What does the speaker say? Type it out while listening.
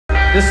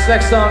This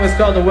next song is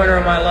called The Winner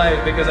of My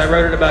Life because I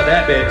wrote it about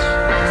that bitch.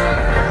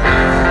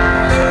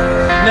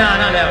 No,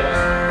 not that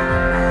one.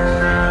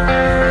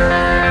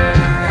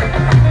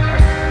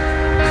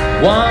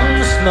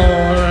 Once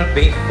more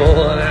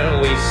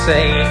before we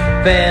say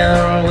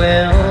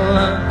farewell,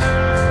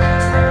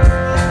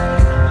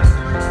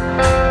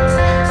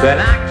 but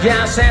I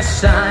guess this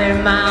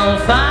time I'll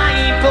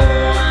fight for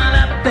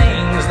the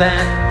things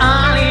that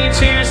I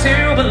choose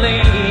to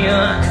believe.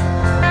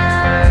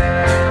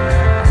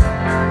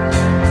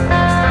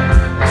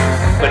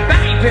 But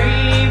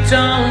baby,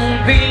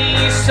 don't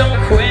be so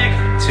quick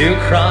to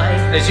cry,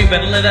 as you've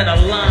been living a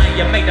lie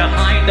you made to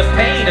hide the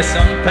pain of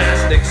some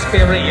past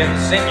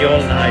experience in your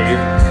life.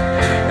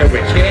 And we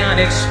can't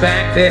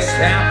expect this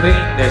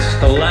happiness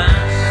to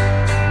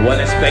last when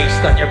it's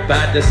based on your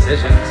bad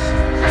decisions.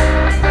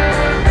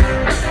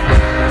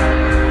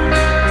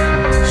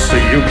 So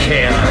you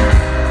can't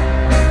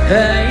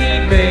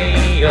hate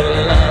me or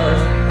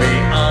love me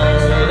all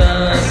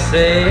the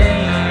same.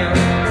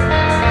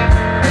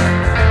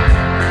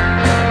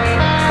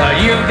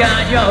 You've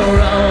got your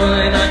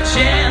own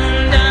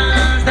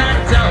agendas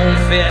that don't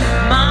fit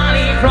my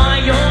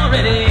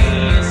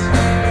priorities.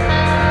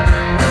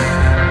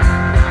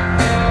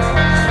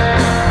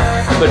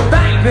 But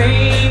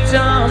baby,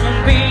 don't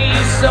be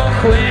so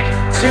quick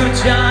to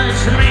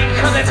judge me,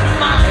 'cause it's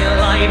my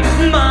life,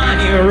 my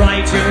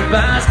right to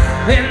bask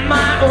in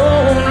my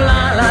own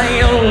light.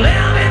 You'll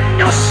live in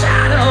your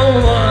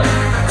shadow,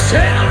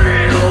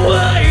 tearing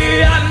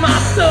away at my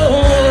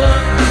soul.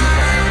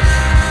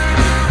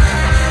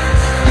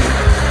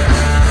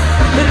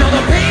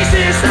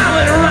 Pieces I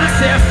would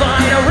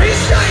rectify to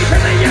reshape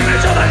in the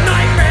image of a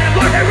nightmare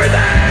lurking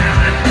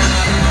within.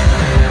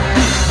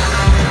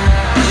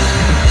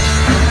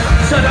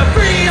 So to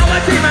free all the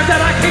demons that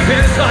I keep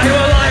inside,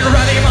 will I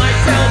ready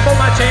myself for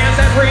my chance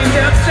at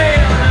redemption?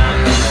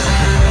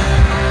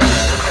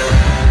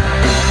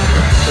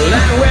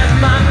 And with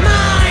my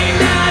mind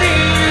at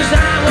ease,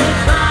 I will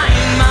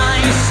find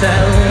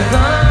myself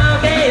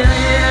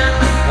again.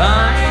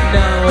 I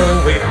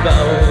know we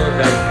both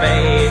have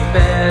made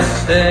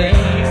mistakes.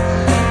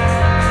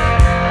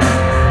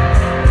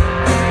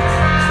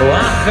 I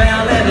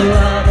fell in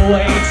love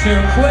way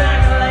too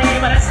quickly,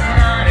 but it's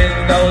not as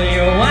though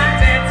you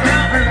acted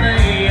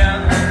differently.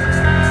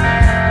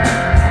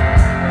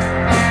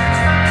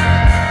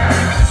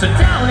 So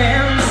don't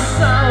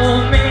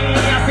insult me,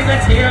 I see the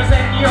tears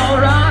in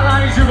your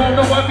eyes. You won't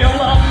know if you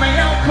love me,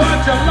 how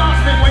could you love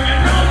me when you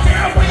know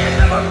damn well you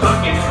never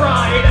fucking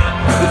tried.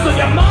 So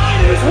you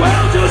might as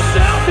well just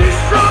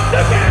self-destruct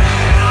again.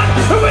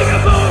 We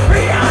can both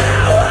be on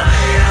our way.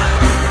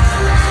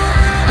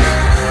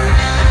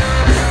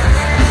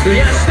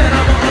 Instead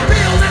of all the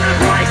pills and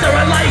embrace a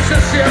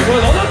relationship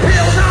with all the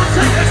pills I'll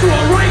take to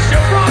erase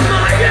you from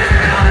my head.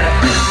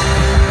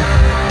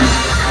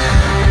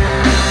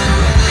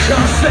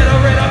 Consider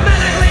it a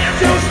medically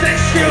induced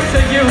excuse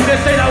to you to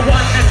say the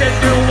one that you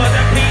do was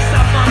a piece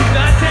among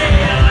the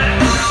dead.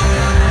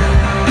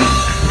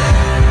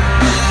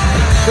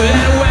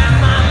 And when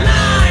my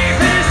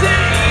life is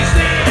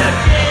easy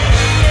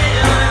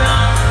again,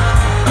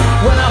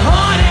 when a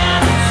heart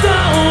and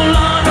soul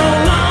are no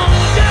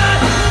longer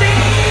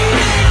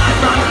needed,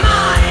 my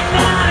mind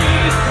at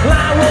ease,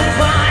 I will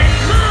find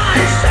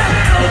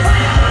myself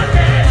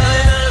again.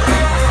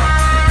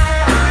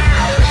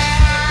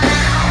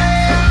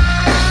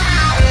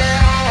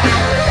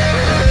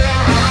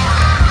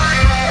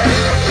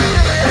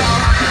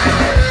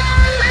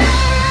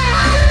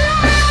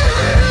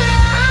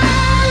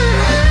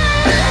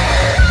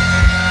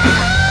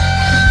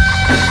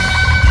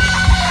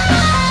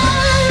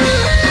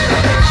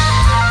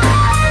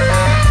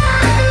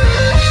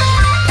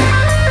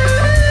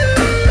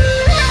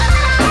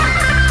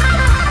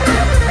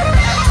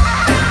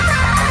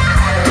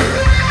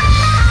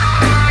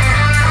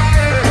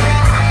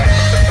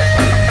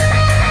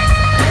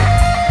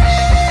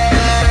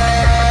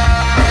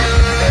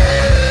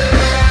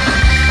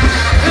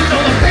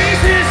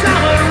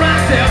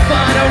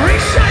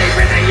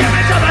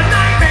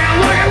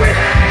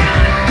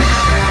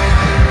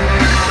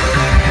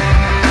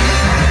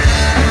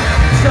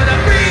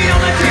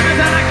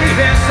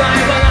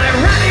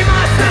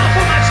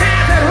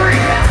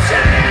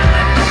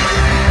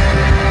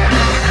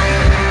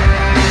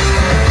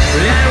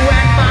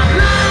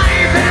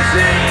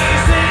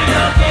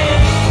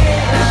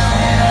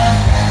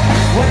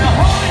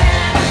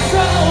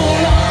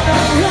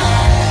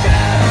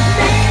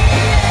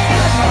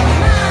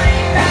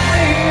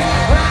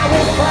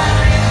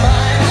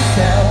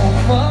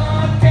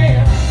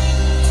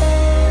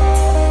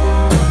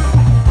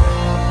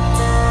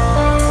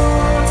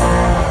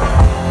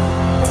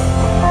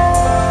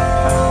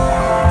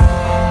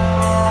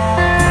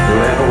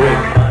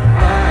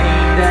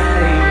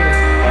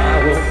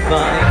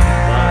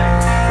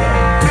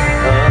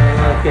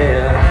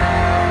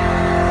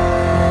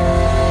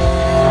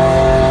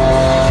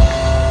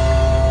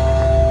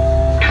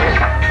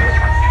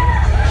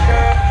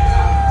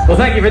 Well,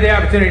 thank you for the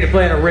opportunity to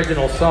play an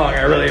original song.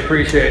 I really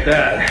appreciate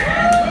that.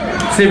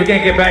 see if we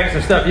can't get back to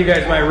some stuff you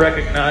guys might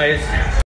recognize.